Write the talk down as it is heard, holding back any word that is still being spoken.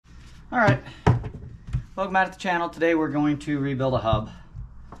Alright, welcome back to the channel. Today we're going to rebuild a hub.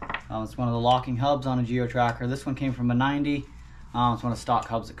 It's one of the locking hubs on a Geo Tracker. This one came from a 90. It's one of the stock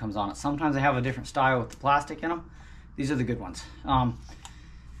hubs that comes on it. Sometimes they have a different style with the plastic in them. These are the good ones.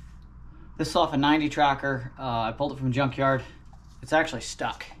 This is off a 90 tracker. I pulled it from a junkyard. It's actually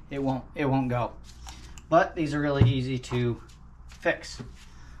stuck. It won't go. But these are really easy to fix.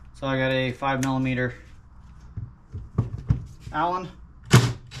 So I got a 5mm Allen.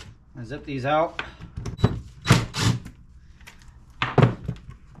 I zip these out.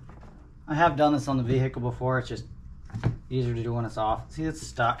 I have done this on the vehicle before. It's just easier to do when it's off. See, it's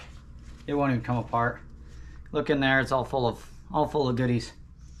stuck. It won't even come apart. Look in there. It's all full of goodies.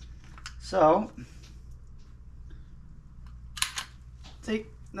 So, see,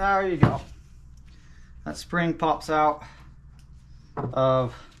 there you go. That spring pops out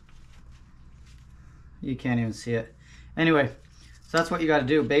of. You can't even see it. Anyway. So that's what you got to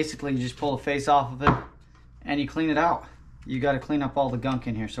do. Basically, you just pull the face off of it and you clean it out. You got to clean up all the gunk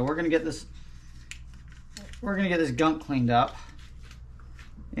in here. So we're gonna get this gunk cleaned up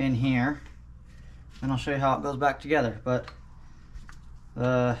in here, and I'll show you how it goes back together. But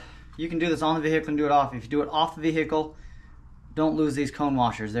you can do this on the vehicle and do it off. If you do it off the vehicle, don't lose these cone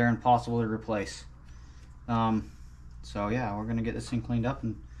washers. They're impossible to replace. So yeah, we're gonna get this thing cleaned up,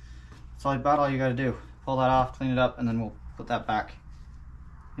 and that's about all you got to do. Pull that off, clean it up, and then we'll put that back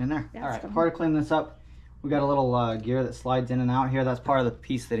in there. All right, part of cleaning this up, we got a little gear that slides in and out here. That's part of the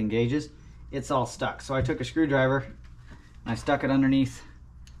piece that engages. It's all stuck. So I took a screwdriver and I stuck it underneath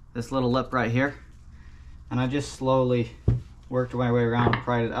this little lip right here. And I just slowly worked my way around and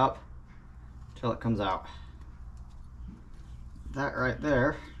pried it up until it comes out. That right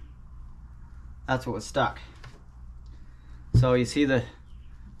there, that's what was stuck. So you see the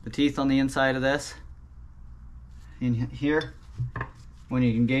teeth on the inside of this? In here, when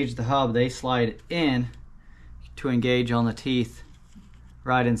you engage the hub, they slide in to engage on the teeth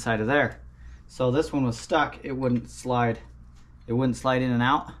right inside of there. So this one was stuck. It wouldn't slide in and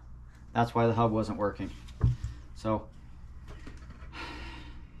out. That's why the hub wasn't working. So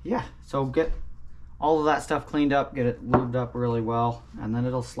yeah, so get all of that stuff cleaned up, get it lubed up really well, and then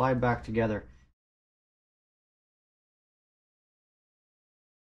it'll slide back together.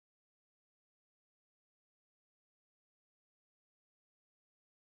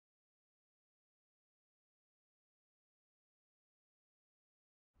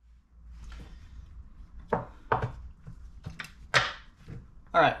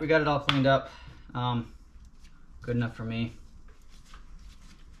 All right, we got it all cleaned up. Good enough for me.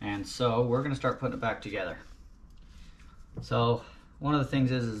 And so we're gonna start putting it back together. So one of the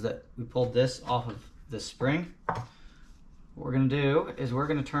things is that we pulled this off of this spring. What we're gonna do is we're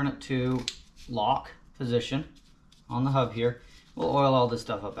gonna turn it to lock position on the hub here. We'll oil all this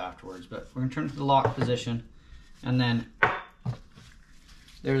stuff up afterwards, but we're gonna turn it to the lock position. And then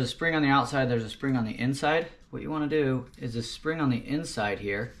there's a spring on the outside, there's a spring on the inside. What you want to do is the spring on the inside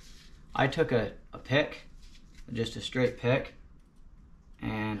here, I took a pick, just a straight pick,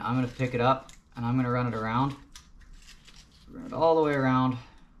 and I'm going to pick it up and I'm going to run it around. Run it all the way around.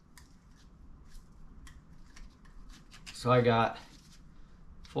 So I got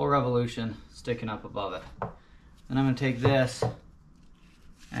full revolution sticking up above it. Then I'm going to take this,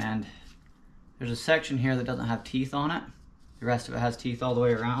 and there's a section here that doesn't have teeth on it. The rest of it has teeth all the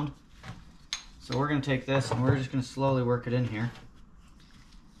way around. So we're going to take this and we're just going to slowly work it in here.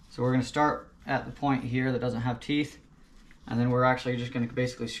 So we're going to start at the point here that doesn't have teeth, and then we're actually just going to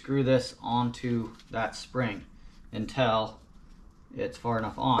basically screw this onto that spring until it's far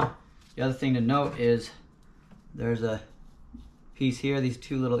enough on. The other thing to note is there's a piece here, these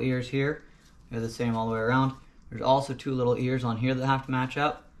two little ears here, they're the same all the way around. There's also two little ears on here that have to match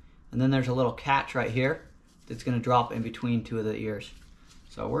up, and then there's a little catch right here that's going to drop in between two of the ears.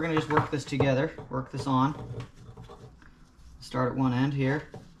 So we're going to just work this together, work this on. Start at one end here,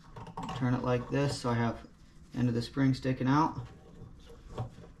 turn it like this so I have end of the spring sticking out,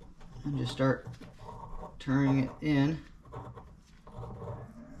 and just start turning it in.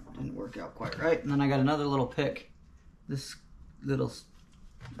 Didn't work out quite right. And then I got another little pick, this little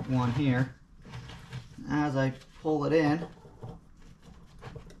one here. As I pull it in,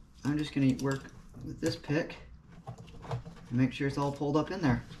 I'm just going to work with this pick and make sure it's all pulled up in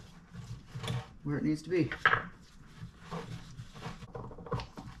there where it needs to be.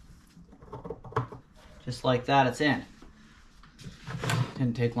 Just like that, it's in.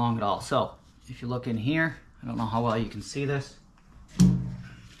 Didn't take long at all. So if you look in here, I don't know how well you can see this.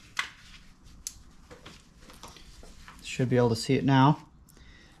 Should be able to see it now.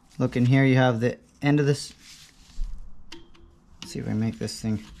 Look in here, you have the end of this. Let's see if I make this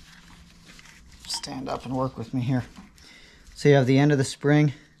thing stand up and work with me here. So you have the end of the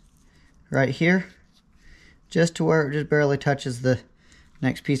spring right here, just to where it just barely touches the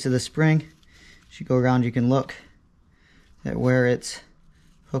next piece of the spring. As you go around, you can look at where it's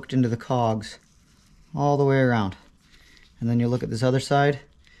hooked into the cogs all the way around. And then you look at this other side,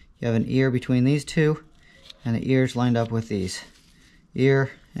 you have an ear between these two, and the ears lined up with these.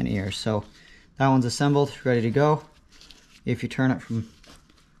 Ear and ear. So that one's assembled, ready to go. If you turn it from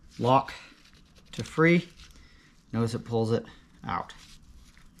lock to free, notice it pulls it out.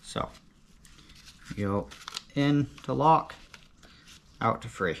 So you go in to lock, out to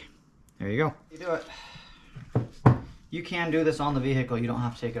free. There you go. You do it. You can do this on the vehicle, you don't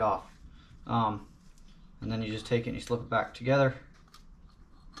have to take it off. And then you just take it and you slip it back together.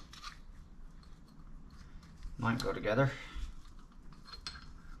 Might go together.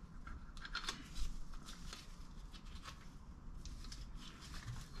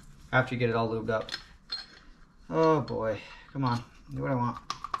 After you get it all lubed up. Oh boy, come on, do what I want.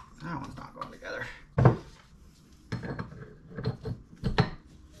 That one's not going together.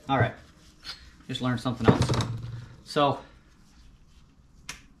 All right, just learned something else. So,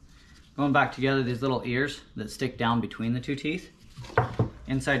 going back together, these little ears that stick down between the two teeth.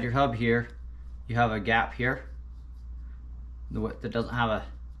 Inside your hub here, you have a gap here that doesn't have a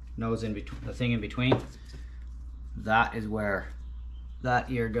nose in between, the thing in between. That is where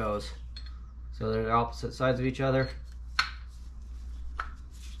that ear goes. So they're opposite sides of each other.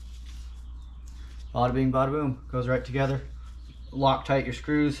 Bada bing, bada boom, goes right together. Lock tight your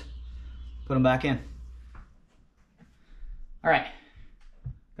screws, put them back in. All right,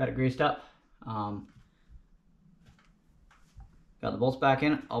 got it greased up. Got the bolts back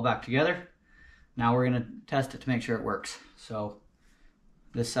in, all back together. Now we're gonna test it to make sure it works. So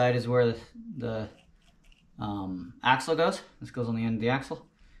this side is where the axle goes. This goes on the end of the axle.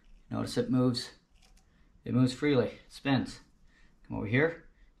 Notice it moves freely, it spins. Come over here,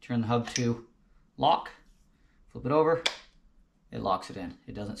 turn the hub to lock, flip it over, it locks it in.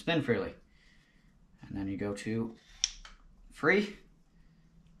 It doesn't spin freely. And then you go to free,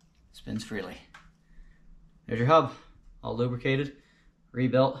 spins freely. There's your hub, all lubricated,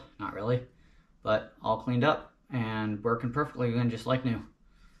 rebuilt, not really, but all cleaned up and working perfectly again, just like new.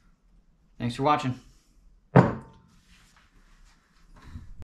 Thanks for watching.